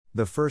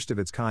The first of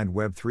its kind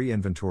Web3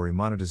 inventory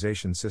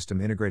monetization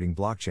system integrating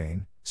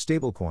blockchain,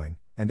 stablecoin,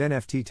 and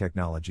NFT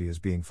technology is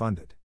being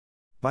funded.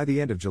 By the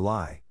end of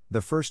July,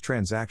 the first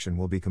transaction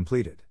will be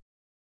completed.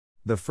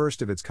 The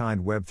first of its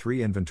kind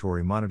Web3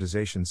 inventory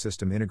monetization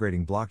system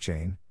integrating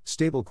blockchain,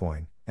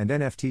 stablecoin, and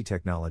NFT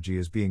technology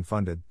is being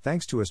funded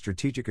thanks to a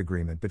strategic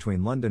agreement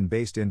between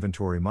London-based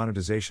inventory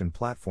monetization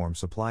platform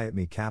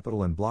SupplyAtMe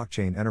Capital and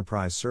blockchain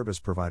enterprise service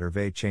provider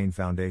VeChain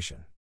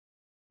Foundation.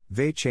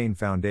 VeChain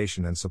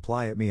Foundation and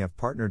SupplyAtMe have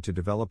partnered to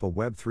develop a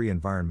Web3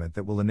 environment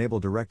that will enable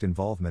direct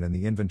involvement in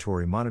the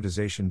inventory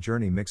monetization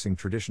journey, mixing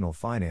traditional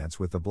finance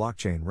with the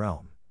blockchain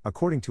realm,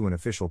 according to an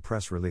official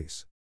press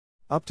release.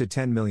 Up to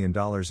 $10 million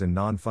in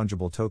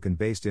non-fungible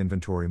token-based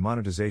inventory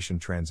monetization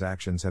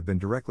transactions have been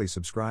directly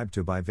subscribed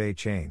to by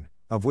VeChain,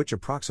 of which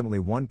approximately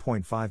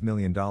 $1.5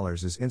 million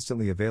is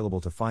instantly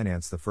available to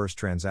finance the first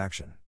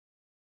transaction.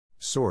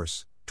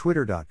 Source: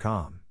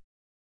 Twitter.com.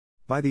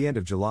 By the end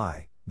of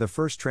July, the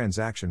first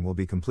transaction will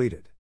be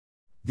completed.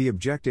 The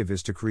objective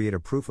is to create a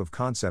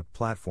proof-of-concept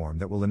platform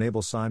that will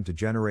enable SIME to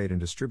generate and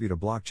distribute a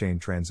blockchain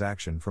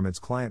transaction from its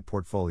client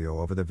portfolio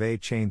over the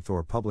VeChain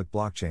Thor public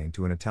blockchain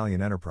to an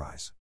Italian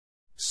enterprise.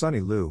 Sunny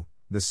Liu,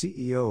 the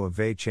CEO of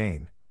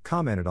VeChain,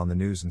 commented on the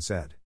news and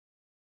said,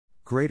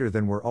 "Greater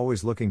than we're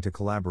always looking to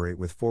collaborate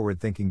with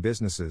forward-thinking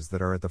businesses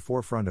that are at the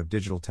forefront of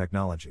digital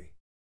technology.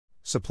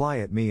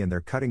 SupplyAtMe and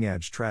their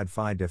cutting-edge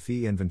TradFi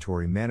DeFi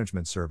inventory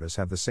management service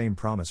have the same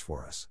promise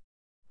for us.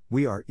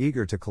 We are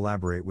eager to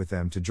collaborate with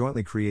them to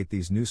jointly create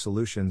these new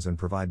solutions and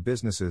provide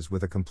businesses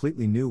with a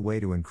completely new way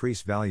to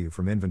increase value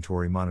from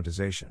inventory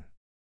monetization.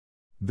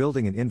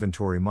 Building an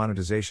inventory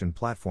monetization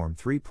platform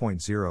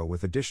 3.0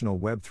 with additional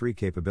Web3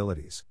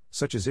 capabilities,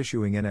 such as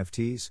issuing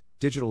NFTs,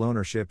 digital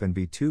ownership and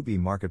B2B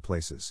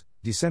marketplaces,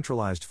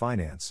 decentralized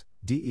finance,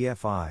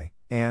 DeFi,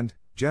 and,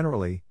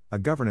 generally, a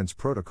governance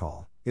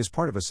protocol, is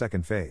part of a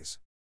second phase.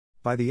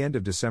 By the end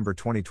of December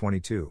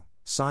 2022,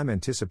 SIME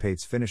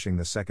anticipates finishing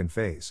the second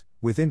phase,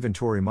 with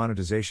inventory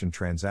monetization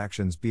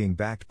transactions being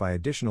backed by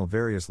additional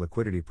various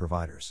liquidity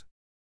providers.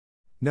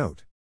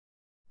 Note: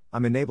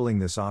 I'm enabling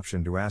this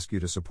option to ask you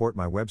to support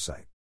my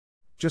website.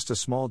 Just a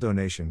small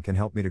donation can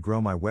help me to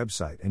grow my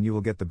website and you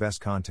will get the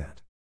best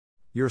content.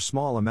 Your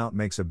small amount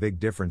makes a big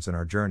difference in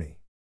our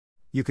journey.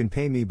 You can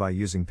pay me by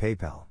using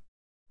PayPal.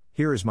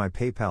 Here is my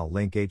PayPal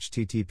link: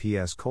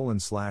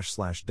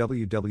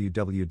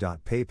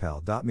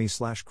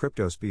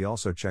 https://www.paypal.me/cryptosp.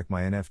 Also check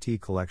my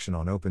NFT collection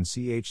on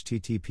OpenSea: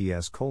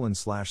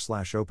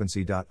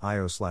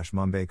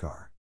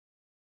 https://opensea.io/mumbekar.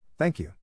 Thank you.